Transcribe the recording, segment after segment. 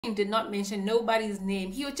did not mention nobody's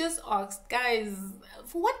name. He would just ask, guys,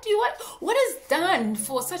 what do you want? What is done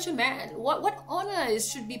for such a man? What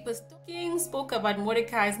honors should be bestowed? King spoke about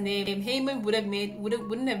Mordecai's name. Haman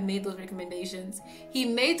wouldn't have made those recommendations. He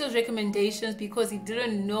made those recommendations because he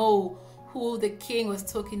didn't know who the king was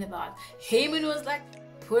talking about. Haman was like,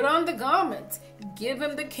 put on the garment, give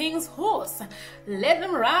him the king's horse, let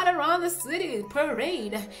him ride around the city,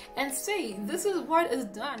 parade, and say, this is what is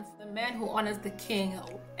done for the man who honors the king.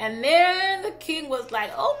 And then the king was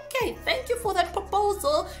like, okay, thank you for that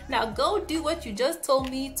proposal. Now go do what you just told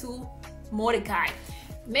me to Mordecai.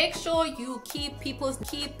 Make sure you keep people's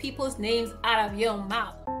names out of your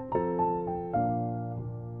mouth.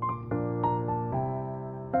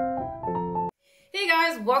 Hey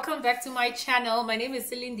guys, welcome back to my channel. My name is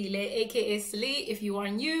Silindile, aka Sili. If you are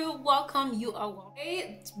new, welcome. You are welcome.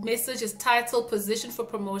 Today's message is titled Position for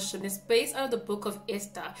Promotion. It's based out of the book of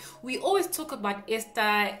Esther. We always talk about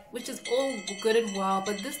Esther, which is all good and well,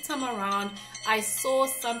 but this time around I saw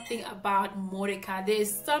something about Mordecai. There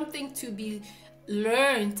is something to be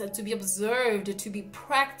learned, to be observed, to be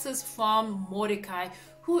practiced from Mordecai.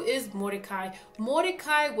 Who is Mordecai?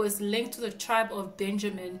 Mordecai was linked to the tribe of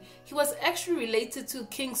Benjamin. He was actually related to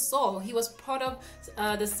King Saul. He was part of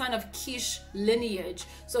the son of Kish lineage.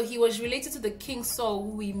 So he was related to the King Saul,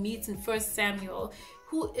 who we meet in 1 Samuel.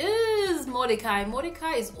 Who is Mordecai?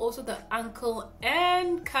 Mordecai is also the uncle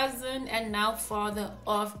and cousin and now father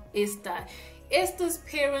of Esther. Esther's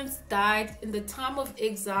parents died in the time of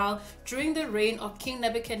exile during the reign of King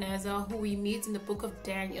Nebuchadnezzar, who we meet in the book of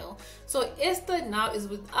Daniel. So Esther now is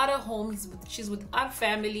without a home, she's without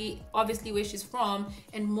family, obviously where she's from,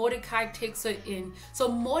 and Mordecai takes her in. So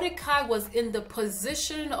Mordecai was in the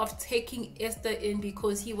position of taking Esther in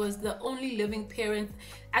because he was the only living parent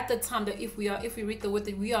at the time that if we read the word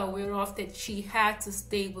that we are aware of that she had to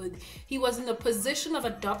stay with. He was in the position of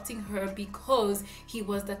adopting her because he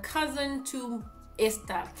was the cousin to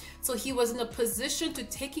Esther. So he was in a position to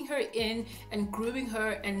taking her in and grooming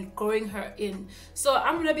her and growing her in. So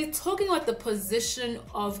I'm going to be talking about the position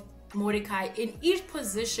of Mordecai. In each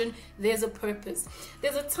position there's a purpose.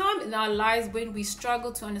 There's a time in our lives when we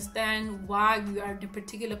struggle to understand why we are in a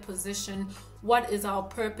particular position. What is our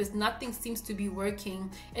purpose? Nothing seems to be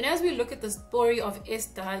working. And as we look at the story of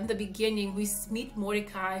Esther, in the beginning we meet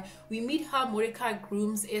Mordecai. We meet how Mordecai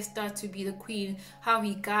grooms Esther to be the queen, how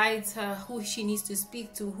he guides her, who she needs to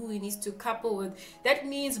speak to, who he needs to couple with. That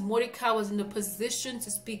means Mordecai was in a position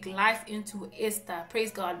to speak life into Esther.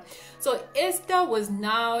 Praise God. So Esther was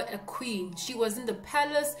now a queen. She was in the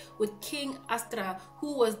palace with King Esther,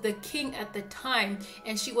 who was the king at the time,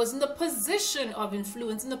 and she was in the position of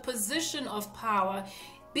influence, in the position of power.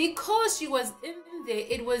 Because she was in there,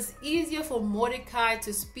 it was easier for Mordecai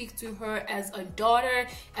to speak to her as a daughter,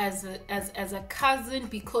 as a cousin,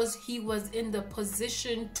 because he was in the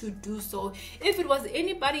position to do so. If it was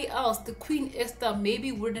anybody else, the Queen Esther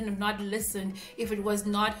maybe wouldn't have not listened if it was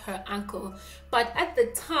not her uncle. But at the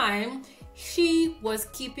time, she was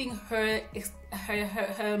keeping her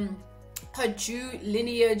Jew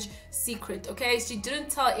lineage secret. Okay, she didn't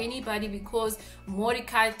tell anybody because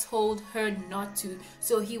Mordecai told her not to.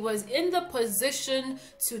 So he was in the position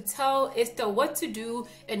to tell Esther what to do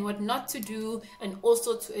and what not to do, and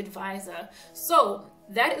also to advise her. So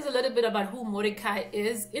that is a little bit about who Mordecai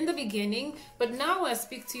is in the beginning, but now I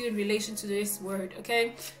speak to you in relation to this word.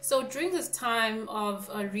 Okay, so during this time of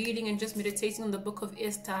reading and just meditating on the book of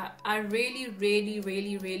Esther, I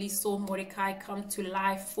really saw Mordecai come to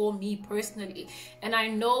life for me personally, and I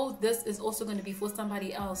know this is also going to be for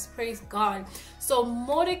somebody else. Praise God. So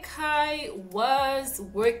Mordecai was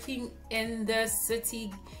working in the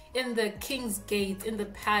city, in the king's gate, in the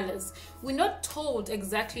palace. We're not told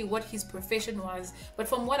exactly what his profession was, but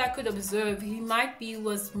from what I could observe, he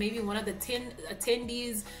was maybe one of the 10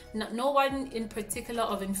 attendees. No one in particular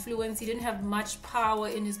of influence. He didn't have much power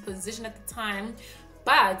in his position at the time,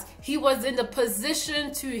 but he was in the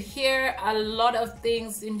position to hear a lot of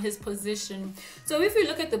things in his position. So if we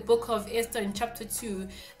look at the book of Esther in chapter 2,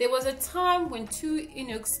 there was a time when two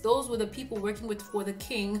eunuchs, those were the people working for the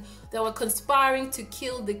king, that were conspiring to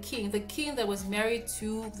kill the king that was married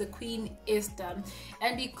to the Queen Esther.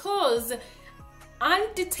 And because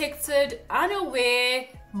undetected, unaware,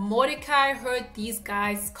 Mordecai heard these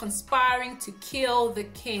guys conspiring to kill the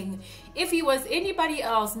king. If he was anybody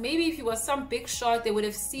else, maybe if he was some big shot, they would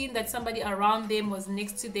have seen that somebody around them was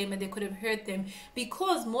next to them and they could have heard them.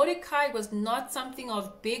 Because Mordecai was not something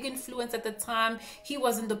of big influence at the time, he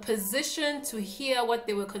was in the position to hear what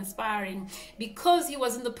they were conspiring. Because he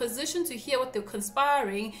was in the position to hear what they were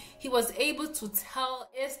conspiring, he was able to tell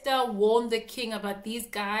Esther, warn the king about these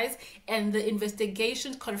guys, and the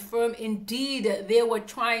investigation confirmed indeed they were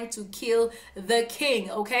trying to kill the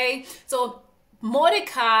king. Okay, so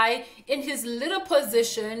Mordecai, in his little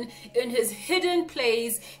position, in his hidden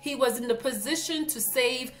place, he was in the position to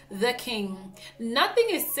save the king. Nothing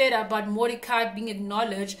is said about Mordecai being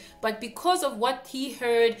acknowledged, but because of what he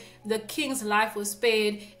heard, the king's life was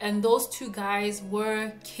spared and those two guys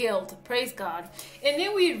were killed. Praise God. And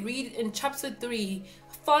then we read in chapter 3,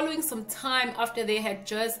 following some time after they had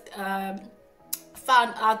just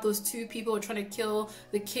found out those two people were trying to kill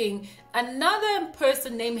the king, another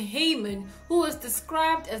person named Haman, who was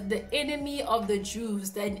described as the enemy of the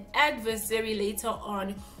Jews, an adversary later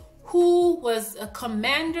on, who was a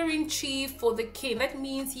commander-in-chief for the king. That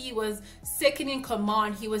means he was second in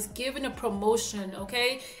command. He was given a promotion,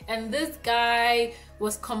 okay? And this guy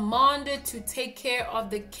was commanded to take care of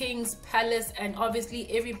the king's palace, and obviously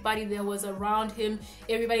everybody that was around him,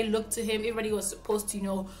 everybody looked to him, everybody was supposed to, you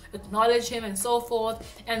know, acknowledge him and so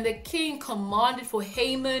forth. And the king commanded for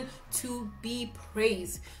Haman to be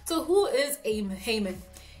praised. So who is Haman?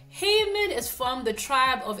 Haman is from the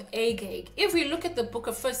tribe of Agag. If we look at the book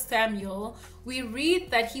of 1 Samuel, we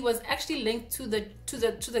read that he was actually linked to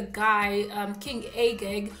the guy, King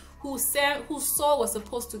Agag, who Saul was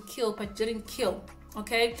supposed to kill but didn't kill.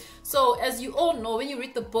 Okay, so as you all know, when you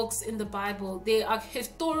read the books in the Bible, there are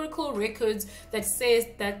historical records that says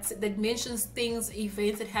that mentions things,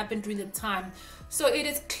 events that happened during the time. So it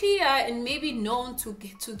is clear and maybe known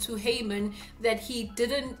to Haman that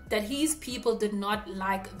his people did not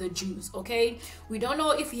like the Jews. Okay, we don't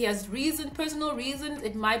know if he has personal reasons.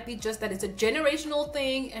 It might be just that it's a generational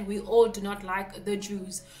thing and we all do not like the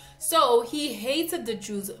Jews. So he hated the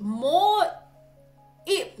Jews more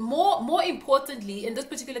importantly, in this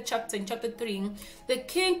particular chapter, in chapter 3, the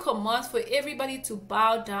king commands for everybody to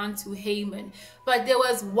bow down to Haman. But there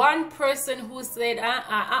was one person who said,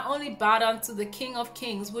 I only bow down to the King of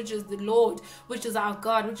Kings, which is the Lord, which is our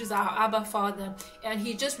God, which is our Abba Father. And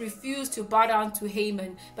he just refused to bow down to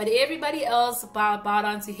Haman. But everybody else bow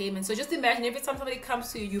down to Haman. So just imagine every time somebody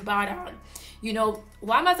comes to you, you bow down. You know,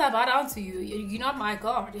 why must I bow down to you? You're not my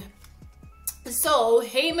God. So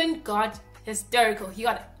Haman got hysterical. He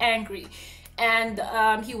got angry, and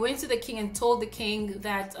he went to the king and told the king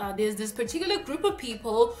that there's this particular group of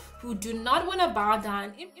people who do not want to bow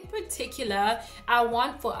down. In particular, I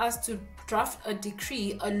want for us to draft a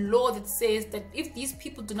decree, a law that says that if these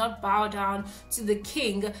people do not bow down to the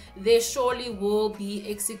king, they surely will be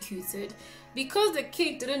executed. Because the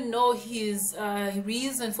king didn't know his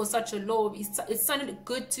reason for such a law, it sounded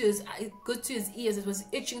good to his ears. It was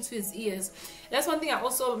itching to his ears. That's one thing I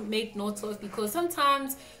also made note of, because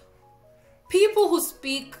sometimes people who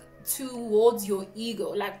speak towards your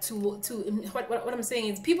ego, like what I'm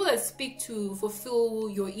saying is people that speak to fulfill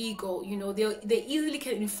your ego, you know, they easily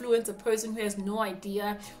can influence a person who has no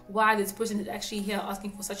idea why this person is actually here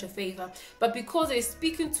asking for such a favor. But because they're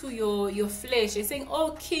speaking to your flesh, they're saying,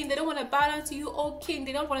 oh king, they don't want to bow down to you, oh king,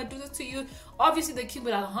 they don't want to do this to you. Obviously the king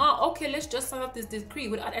will be like, okay, let's just sign up this decree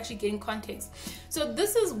without actually getting context. So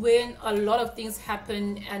this is when a lot of things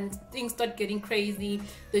happen and things start getting crazy.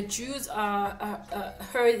 The Jews are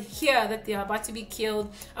hear that they are about to be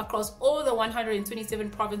killed across all the 127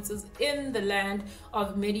 provinces in the land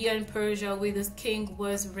of Media and Persia, where this king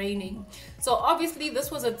was reigning. So obviously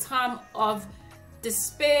this was a time of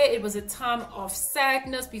despair. It was a time of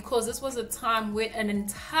sadness, because this was a time when an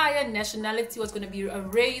entire nationality was going to be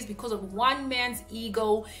erased because of one man's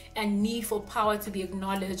ego and need for power to be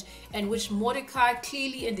acknowledged, and which Mordecai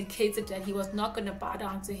clearly indicated that he was not going to bow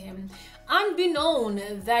down to him. Unbeknown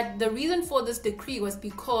that the reason for this decree was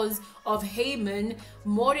because of Haman,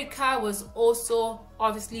 Mordecai was also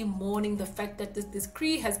obviously mourning the fact that this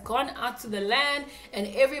decree has gone out to the land and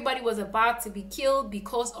everybody was about to be killed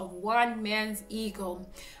because of one man's ego.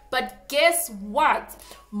 But guess what?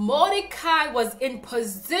 Mordecai was in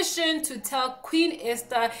position to tell Queen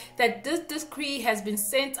Esther that this decree has been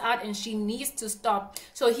sent out and she needs to stop.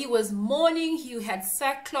 So he was mourning. He had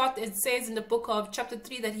sackcloth. It says in the book of chapter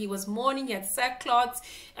 3 that he was mourning. He had sackcloth.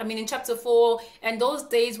 I mean, in chapter 4. And those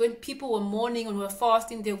days when people were mourning and were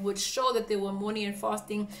fasting, they would show that they were mourning and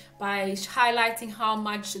fasting by highlighting how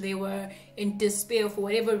much they were in despair for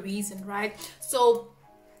whatever reason, right? So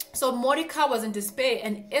So Mordecai was in despair,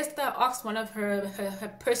 and Esther asked one of her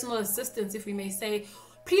personal assistants, if we may say,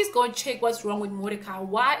 please go and check what's wrong with Mordecai.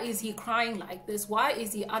 Why is he crying like this? Why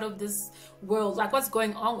is he out of this world? Like, what's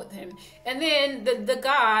going on with him? And then the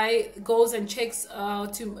guy goes and checks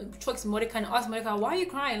Mordecai and asks Mordecai, why are you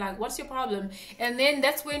crying? Like, what's your problem? And then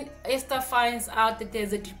that's when Esther finds out that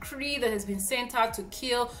there's a decree that has been sent out to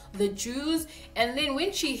kill the Jews. And then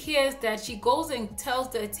when she hears that, she goes and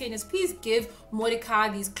tells the attendants, please give Mordecai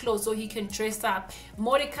these clothes so he can dress up.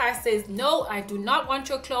 Mordecai says, no, I do not want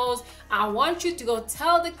your clothes. I want you to go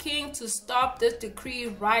tell the king to stop this decree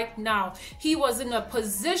right now. He was in a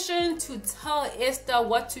position to tell Esther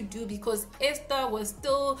what to do, because Esther was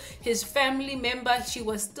still his family member. She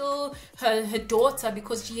was still her daughter,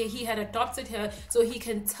 because he had adopted her, so he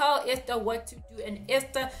can tell Esther what to do. And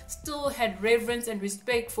Esther still had reverence and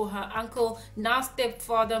respect for her uncle, now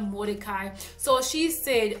stepfather Mordecai. So she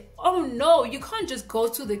said, oh no, you can't just go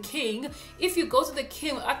to the king. If you go to the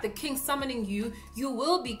king without the king summoning you, you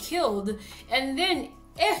will be killed. And then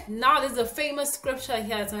now there's a famous scripture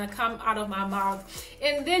here that's gonna come out of my mouth.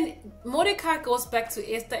 And then Mordecai goes back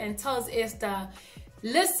to Esther and tells Esther,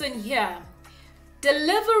 listen here,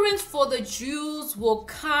 deliverance for the Jews will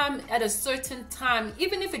come at a certain time.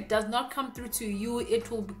 Even if it does not come through to you,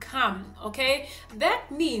 it will come, okay? That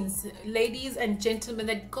means, ladies and gentlemen,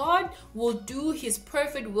 that God will do his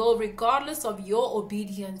perfect will regardless of your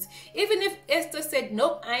obedience. Even if Esther said,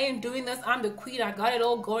 nope, I ain't doing this, I'm the queen, I got it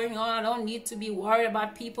all going on, I don't need to be worried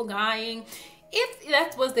about people dying. If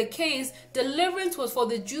that was the case, deliverance was for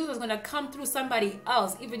the Jews was going to come through somebody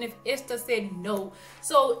else, even if Esther said no.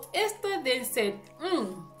 So Esther then said,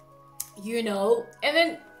 you know, and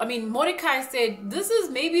then, I mean, Mordecai said, this is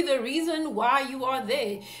maybe the reason why you are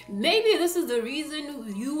there. Maybe this is the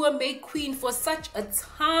reason you were made queen for such a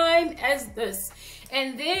time as this.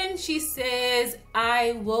 And then she says,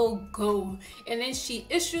 I will go. And then she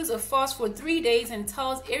issues a fast for 3 days and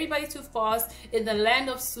tells everybody to fast in the land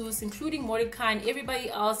of Sus, including Mordecai and everybody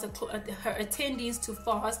else, her attendees, to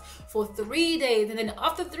fast for 3 days. And then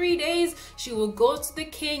after 3 days, she will go to the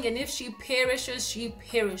king. And if she perishes, she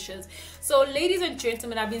perishes. So ladies and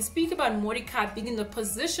gentlemen, I've been speaking about Mordecai being in the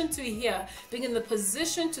position to hear, being in the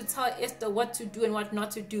position to tell Esther what to do and what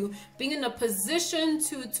not to do, being in a position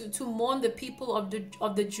to mourn the people of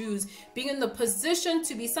the Jews, being in the position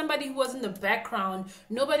to be somebody who was in the background.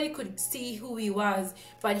 Nobody could see who he was,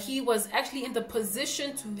 but he was actually in the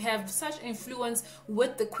position to have such influence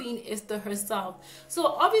with the Queen Esther herself. So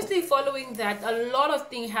obviously following that, a lot of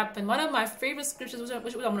things happened. One of my favorite scriptures,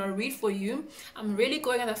 which I'm going to read for you. I'm really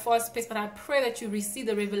going at a fast pace, but I pray that you receive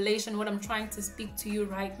the revelation, what I'm trying to speak to you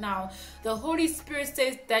right now. The Holy Spirit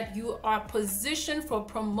says that you are positioned for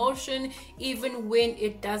promotion even when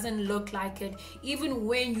it doesn't look like it, even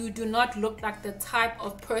when you do not look like the type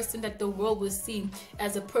of person that the world will see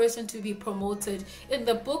as a person to be promoted. In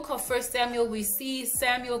the book of 1 Samuel, we see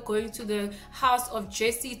Samuel going to the house of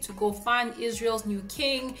Jesse to go find Israel's new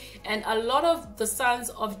king, and a lot of the sons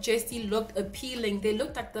of Jesse looked appealing. They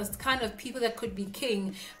looked like the kind of people that could be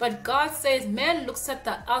king. But God says, man looks at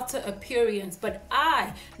the outer appearance, but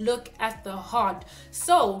I look at the heart.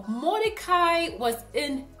 So Mordecai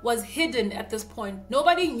was hidden at this point.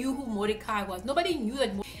 Nobody knew who Mordecai was. Nobody knew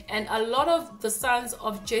that. And a lot of the sons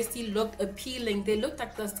of Jesse looked appealing. They looked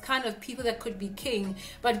like the kind of people that could be king.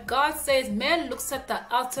 But God says, man looks at the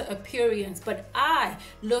outer appearance, but I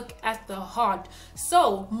look at the heart.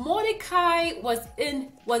 So Mordecai was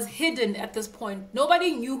hidden at this point.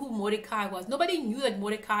 Nobody knew who Mordecai was. Nobody knew that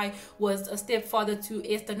Mordecai was a stepfather to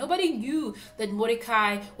Esther. Nobody knew that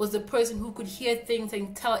Mordecai was the person who could hear things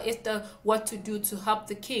and tell Esther what to do to help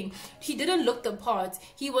the king. He didn't look the part.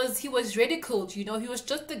 He was ridiculed, you know. He was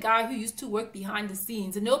just the guy who used to work behind the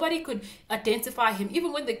scenes, and nobody could identify him.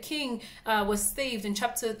 Even when the king was saved in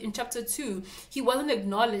chapter 2, he wasn't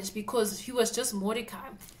acknowledged because he was just Mordecai.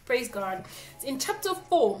 Praise God. In chapter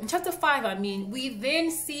 5, I mean, we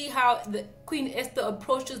then see how the Queen Esther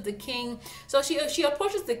approaches the king. So she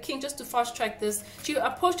approaches the king, just to fast track this. She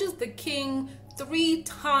approaches the king 3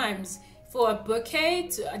 times for a bouquet,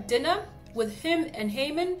 to a dinner with him and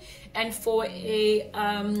Haman, and for a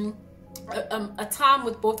time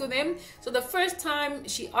with both of them. So the first time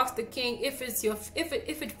she asked the king if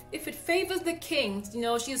it favors the king. You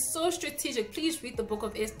know, she is so strategic. Please read the book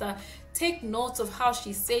of Esther. take notes of how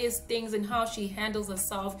she says things and how she handles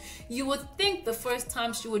herself, you would think the first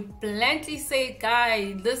time she would bluntly say,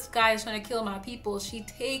 this guy is trying to kill my people. She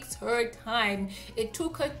takes her time. It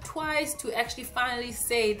took her twice to actually finally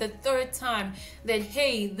say, the third time, that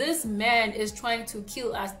hey, this man is trying to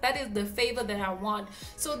kill us. That is the favor that I want.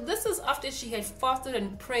 So this is after she had fasted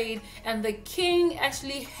and prayed, and the king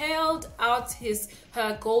actually held out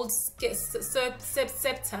her gold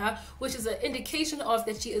scepter, which is an indication of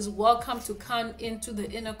that she is welcome to come into the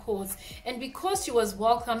inner courts. And because she was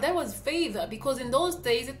welcome, that was favor, because in those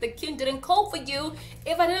days, if the king didn't call for you,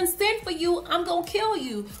 if I didn't send for you, I'm gonna kill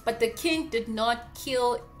you. But the king did not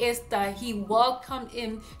kill Esther. He welcomed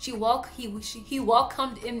him. He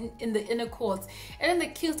welcomed him in the inner courts. And then the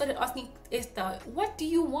king started asking Esther, what do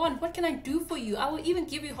you want? What can I do for you? I will even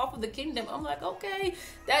give you half of the kingdom. I'm like, okay.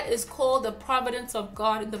 That is called the providence of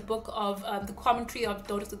God in the book of the commentary of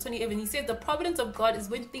Deuteronomy 28. He says the providence of God is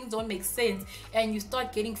when things don't make sense and you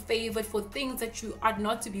start getting favored for things that you are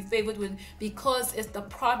not to be favored with, because it's the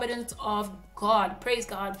providence of God. Praise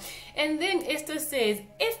God. And then Esther says,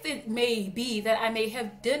 if it may be that I may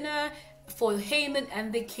have dinner for Haman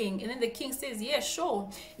and the king. And then the king says, yeah, sure.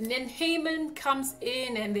 And then Haman comes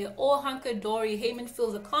in and they're all hunker-dory. Haman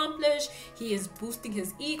feels accomplished. He is boosting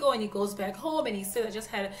his ego, and he goes back home and he says,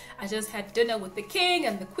 I just had dinner with the king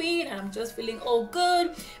and the queen, and I'm just feeling all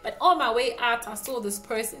good. But on my way out, I saw this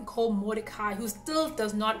person called Mordecai who still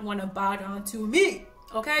does not want to bow down to me.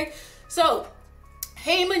 Okay, so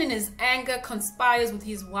Haman in his anger conspires with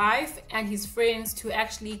his wife and his friends to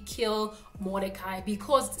actually kill Mordecai,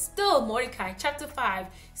 because still Mordecai, chapter 5,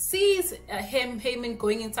 sees Haman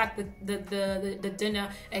going inside the dinner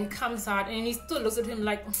and comes out, and he still looks at him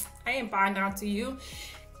like, I ain't bowing down to you.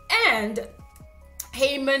 And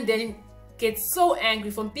Haman then gets so angry,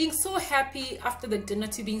 from being so happy after the dinner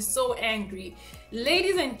to being so angry.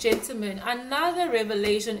 Ladies and gentlemen, another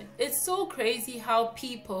revelation. It's so crazy how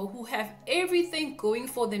people who have everything going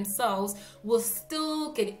for themselves will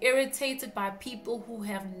still get irritated by people who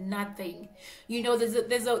have nothing. You know,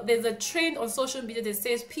 there's a trend on social media that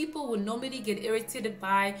says people will normally get irritated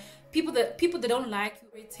by people that don't like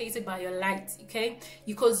you, irritated by your light, okay?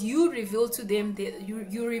 Because you reveal to them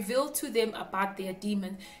you reveal to them about their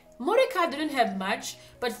demon. Mordecai didn't have much,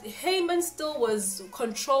 but Haman still was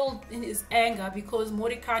controlled in his anger because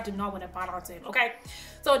Mordecai did not want to bow down to him. Okay,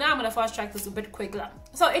 so now I'm gonna fast track this a bit quicker.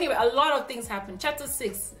 So anyway, a lot of things happened. Chapter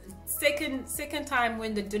 6, second time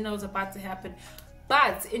when the dinner was about to happen.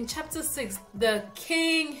 But in chapter 6, the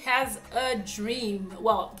king has a dream.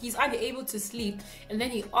 Well, he's unable to sleep, and then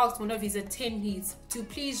he asked one of his attendees to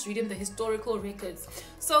please read him the historical records.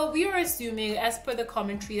 So we are assuming, as per the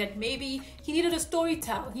commentary, that maybe he needed a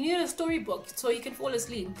storyteller. He needed a storybook so he can fall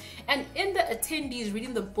asleep. And in the attendees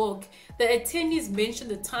reading the book, the attendees mentioned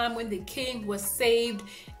the time when the king was saved,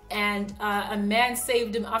 and a man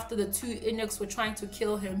saved him after the two eunuchs were trying to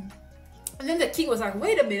kill him. And then the king was like,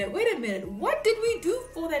 wait a minute, what did we do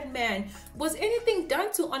for that man? Was anything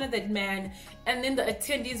done to honor that man? And then the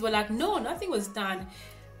attendees were like, no, nothing was done.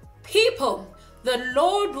 People, the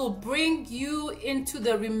Lord will bring you into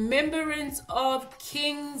the remembrance of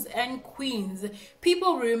kings and queens.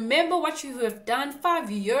 People, remember what you have done 5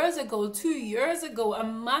 years ago, 2 years ago, a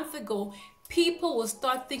month ago. People will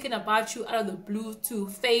start thinking about you out of the blue to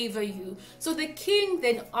favor you. So the king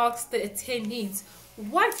then asked the attendees,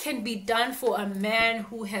 what can be done for a man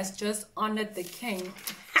who has just honored the king?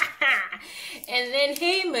 And then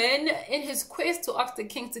Haman, in his quest to ask the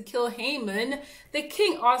king to kill Haman, the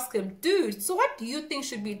king asked him, dude, so what do you think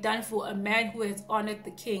should be done for a man who has honored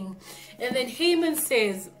the king? And then Haman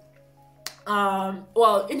says,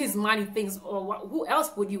 well, in his mind he thinks, oh, who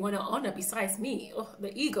else would you want to honor besides me? Oh,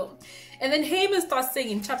 the ego. And then Haman starts saying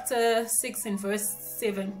in chapter 6 and verse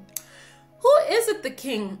 7, who is it the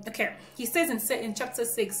king? Okay, he says in chapter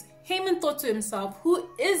 6, Haman thought to himself, who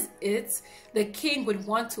is it the king would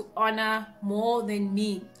want to honor more than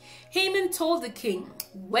me? Haman told the king,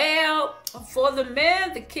 well, for the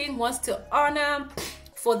man the king wants to honor,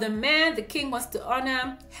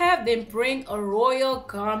 have them bring a royal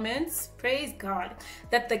garment, praise God,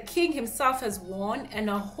 that the king himself has worn, and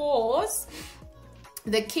a horse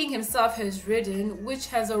the king himself has ridden, which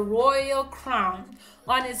has a royal crown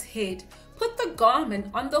on his head. Put the garment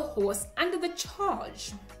on the horse under the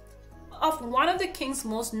charge of one of the king's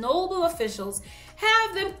most noble officials.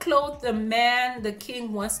 Have them clothe the man the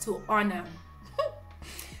king wants to honor.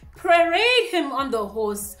 Parade him on the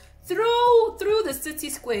horse through the city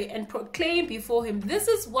square and proclaim before him, this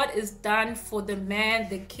is what is done for the man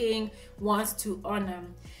the king wants to honor.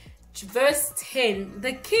 Verse 10,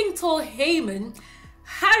 the king told Haman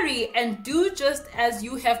Hurry and do just as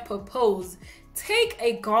you have proposed. Take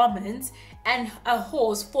a garment and a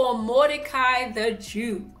horse for Mordecai the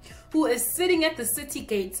Jew, who is sitting at the city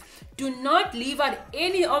gates. Do not leave out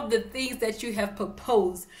any of the things that you have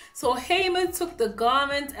proposed." So Haman took the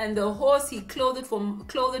garment and the horse. He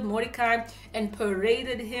clothed Mordecai and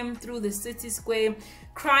paraded him through the city square,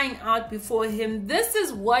 crying out before him, "This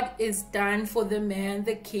is what is done for the man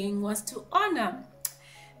the king wants to honor."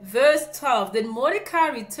 Verse 12, then Mordecai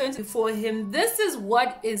returned before him. "This is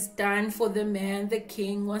what is done for the man the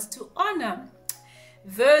king wants to honor."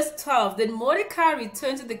 Verse 12, then Mordecai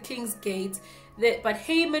returned to the king's gate, but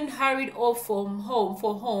Haman hurried off for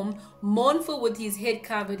home, mournful with his head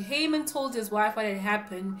covered. Haman told his wife what had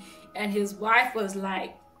happened, and his wife was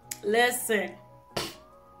like, "Listen,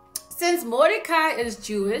 since Mordecai is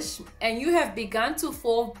Jewish and you have begun to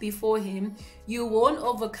fall before him, you won't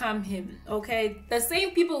overcome him." Okay, the same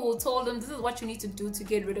people who told him this is what you need to do to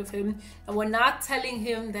get rid of him, and we're not telling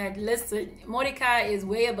him that, listen, Mordecai is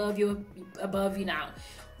way above you now.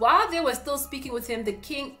 While they were still speaking with him, the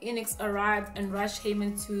king eunuchs arrived and rushed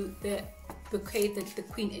Haman to the bouquet that the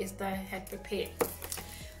Queen Esther had prepared.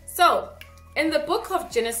 So in the book of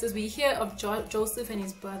Genesis, we hear of Joseph and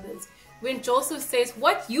his brothers. When Joseph says,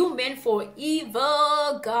 "What you meant for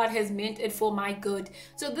evil, God has meant it for my good."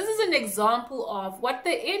 So this is an example of what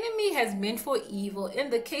the enemy has meant for evil. In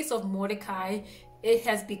the case of Mordecai, it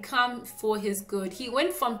has become for his good. He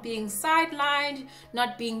went from being sidelined,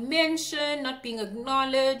 not being mentioned, not being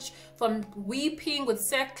acknowledged, from weeping with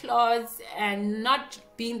sackcloth and not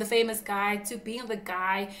being the famous guy, to being the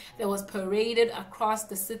guy that was paraded across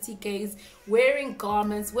the city gates wearing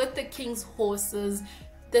garments with the king's horses.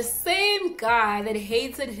 The same guy that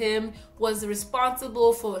hated him was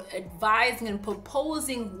responsible for advising and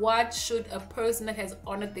proposing what should a person that has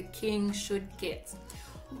honored the king should get.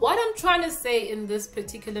 What I'm trying to say in this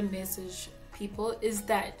particular message, people, is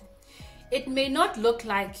that it may not look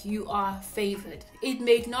like you are favored. It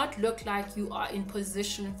may not look like you are in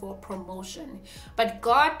position for promotion. But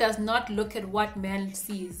God does not look at what man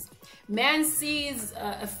sees. Man sees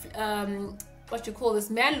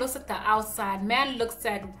man looks at the outside. Man looks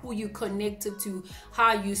at who you connected to,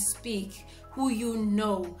 how you speak, who you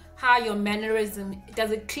know, how your mannerism,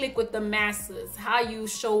 does it click with the masses, how you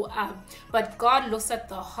show up. But God looks at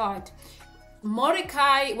the heart.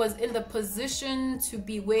 Mordecai was in the position to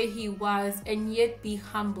be where he was and yet be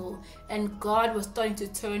humble, and God was starting to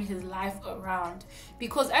turn his life around.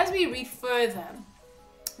 Because as we read further,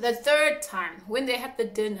 the third time when they had the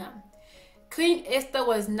dinner, Queen Esther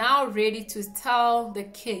was now ready to tell the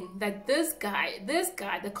king that this guy,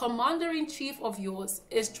 the commander-in-chief of yours,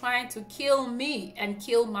 is trying to kill me and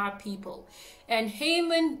kill my people. And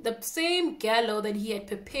Haman, the same gallows that he had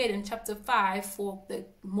prepared in chapter 5 for the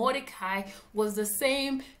Mordecai, was the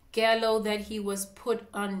same gallows that he was put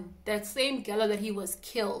on, that same gallows that he was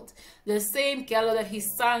killed, the same gallows that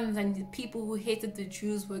his sons and the people who hated the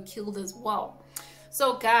Jews were killed as well.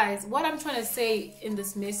 So guys, what I'm trying to say in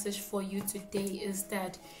this message for you today is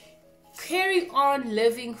that carry on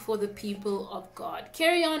living for the people of God.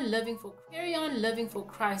 Carry on living for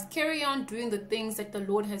Christ. Carry on doing the things that the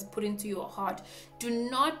Lord has put into your heart. Do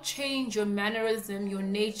not change your mannerism, your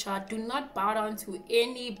nature. Do not bow down to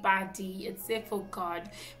anybody except for God.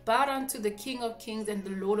 Bow down to the King of Kings and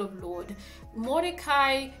the Lord of Lords.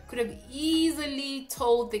 Mordecai could have easily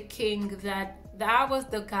told the king that I was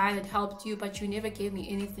the guy that helped you, but you never gave me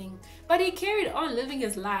anything. But he carried on living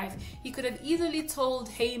his life. He could have easily told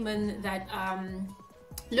Haman that,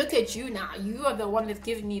 look at you now, you are the one that's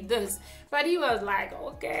giving me this. But he was like,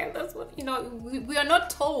 okay, that's what, you know, we are not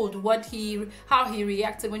told how he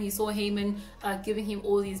reacted when he saw Haman giving him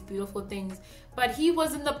all these beautiful things. But he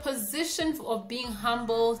was in the position of being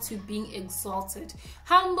humble to being exalted.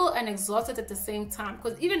 Humble and exalted at the same time.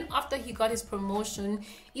 Because even after he got his promotion,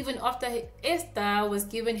 even after Esther was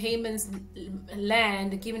given Haman's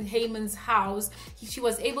land, given Haman's house, she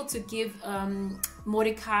was able to give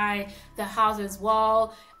Mordecai the house as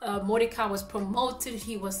well. Mordecai was promoted.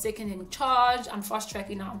 He was second in charge. I'm fast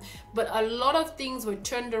tracking now. But a lot of things were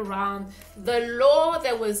turned around. The law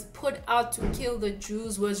that was put out to kill the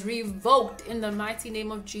Jews was revoked in the mighty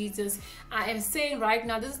name of Jesus. I am saying right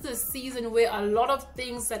now, this is the season where a lot of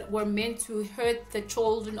things that were meant to hurt the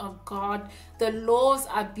children of God, the laws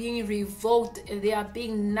are being revoked. They are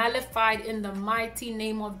being nullified in the mighty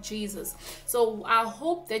name of Jesus. So I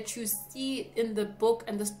hope that you see in the book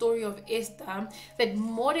and the story of Esther that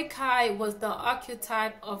Mordecai was the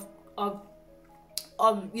archetype of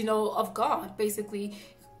God. Basically,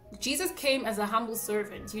 Jesus came as a humble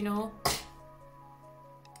servant, you know.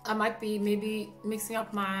 I might be maybe mixing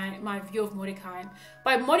up my view of Mordecai.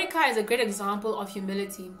 But Mordecai is a great example of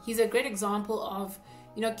humility. He's a great example of,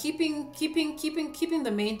 you know, keeping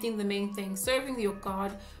the main thing, serving your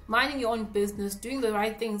God, minding your own business, doing the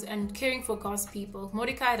right things, and caring for God's people.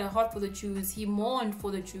 Mordecai had a heart for the Jews. He mourned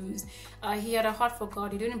for the Jews. He had a heart for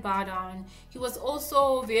God. He didn't bow down. He was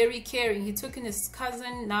also very caring. He took in his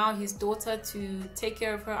cousin, now his daughter, to take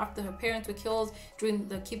care of her after her parents were killed during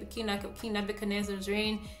the King Nebuchadnezzar's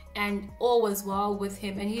reign. And all was well with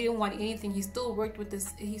him, and he didn't want anything. He still worked with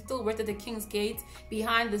this. He still worked at the king's gate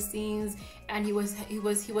behind the scenes, and he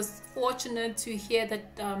was fortunate to hear that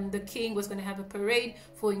the king was going to have a parade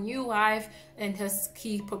for a new wife, and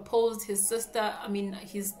he proposed his sister,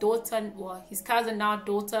 his daughter, well, his cousin, now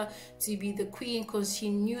daughter, to be the queen, because she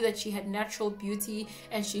knew that she had natural beauty,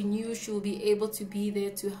 and she knew she would be able to be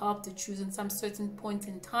there to help the Jews in some certain point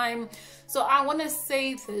in time. So I want to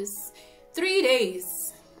say this: 3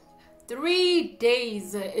 days. 3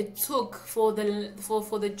 days it took for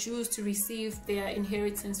the Jews to receive their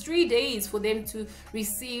inheritance. 3 days for them to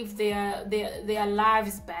receive their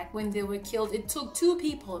lives back when they were killed. It took two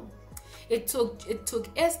people. It took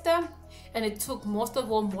Esther, and it took, most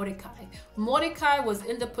of all, Mordecai. Mordecai was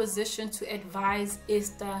in the position to advise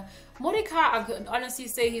Esther. Mordecai, I could honestly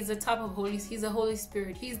say, he's a type of he's a Holy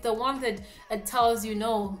Spirit. He's the one that tells you,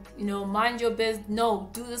 no, mind your business. No,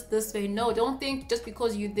 do this way. No, don't think just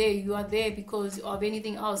because you're there, you are there because of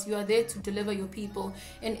anything else. You are there to deliver your people.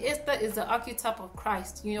 And Esther is the archetype of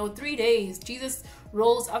Christ. 3 days. Jesus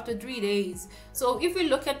rose after 3 days. So if we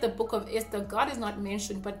look at the book of Esther, God is not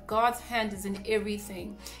mentioned, but God's hand is in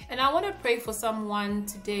everything. And I want to pray for someone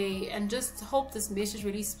today, and just hope this message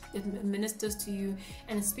really ministers to you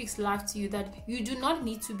and speaks life to you, that you do not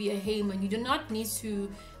need to be a Haman. You do not need to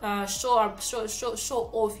show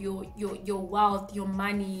off your wealth, your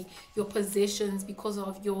money, your possessions because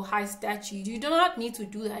of your high stature. You do not need to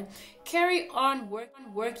do that. Carry on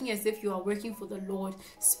working as if you are working for the Lord.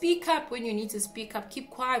 Speak up when you need to speak up.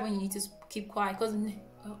 Keep quiet when you need to keep quiet, because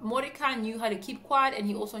Mordecai knew how to keep quiet, and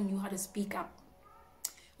he also knew how to speak up.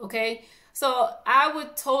 Okay, so I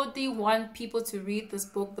would totally want people to read this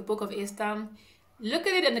book, the book of Esther. Look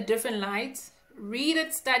at it in a different light. Read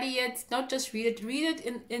it, study it, not just read it. Read it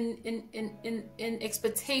in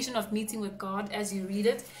expectation of meeting with God as you read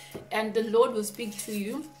it, and the Lord will speak to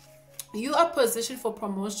you. You are positioned for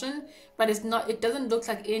promotion, but it doesn't look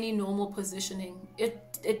like any normal positioning.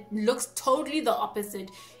 It looks totally the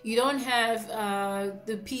opposite. You don't have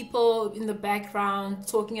the people in the background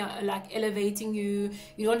talking, like elevating you.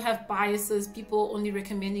 You don't have biases, people only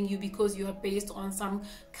recommending you because you are based on some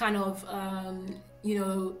kind of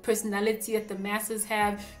personality that the masses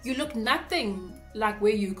have. You look nothing like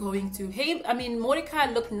where you're going to.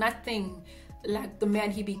 Mordecai looked nothing like the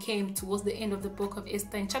man he became towards the end of the book of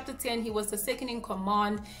Esther. In chapter 10, he was the second in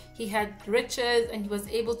command. He had riches, and he was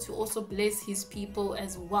able to also bless his people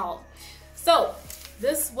as well. So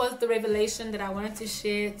this was the revelation that I wanted to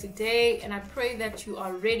share today, and I pray that you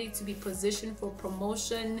are ready to be positioned for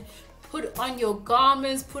promotion. Put on your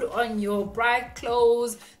garments, put on your bright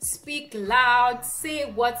clothes, speak loud,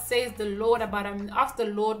 say what says the Lord about ask the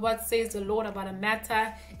Lord what says the Lord about a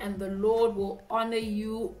matter, and the Lord will honor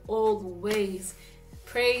you always.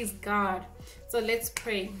 Praise God. So let's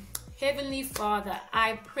pray. Heavenly Father,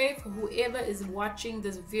 I pray for whoever is watching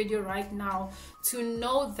this video right now to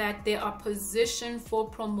know that they are positioned for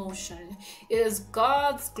promotion. It is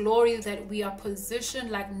God's glory that we are positioned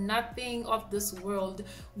like nothing of this world.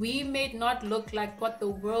 We may not look like what the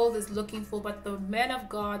world is looking for, but the man of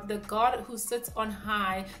God, the God who sits on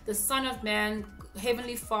high, the Son of Man,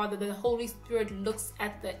 Heavenly Father, the Holy Spirit looks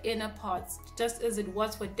at the inner parts, just as it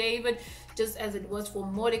was for David, just as it was for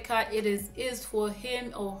Mordecai. It is for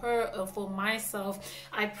him or her or for myself.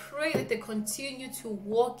 I pray that they continue to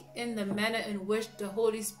walk in the manner in which the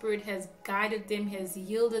Holy Spirit has guided them, has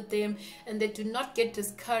yielded them, and they do not get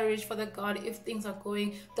discouraged, Father God, if things are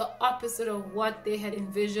going the opposite of what they had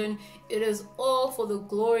envisioned. It is all for the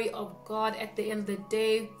glory of God at the end of the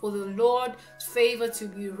day, for the Lord's favor to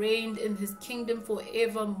be reigned in his kingdom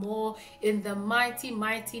forevermore. In the mighty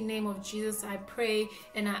name of Jesus, I pray,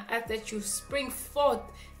 and I ask that you spring forth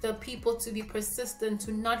the people to be persistent,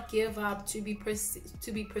 to not give up, to be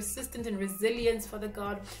persistent and resilient, Father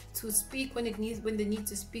God, to speak when they need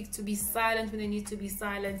to speak, to be silent when they need to be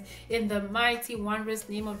silent. In the mighty wondrous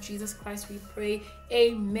name of Jesus Christ, we pray.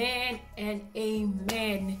 Amen and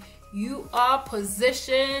amen. You are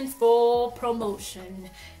positioned for promotion.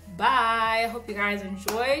 Bye. I hope you guys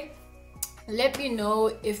enjoyed. Let me know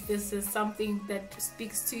if this is something that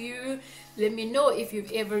speaks to you. Let me know if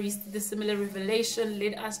you've ever received a similar revelation.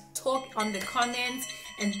 Let us talk on the comments.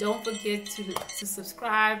 and don't forget to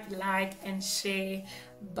subscribe, like, and share.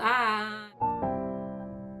 Bye.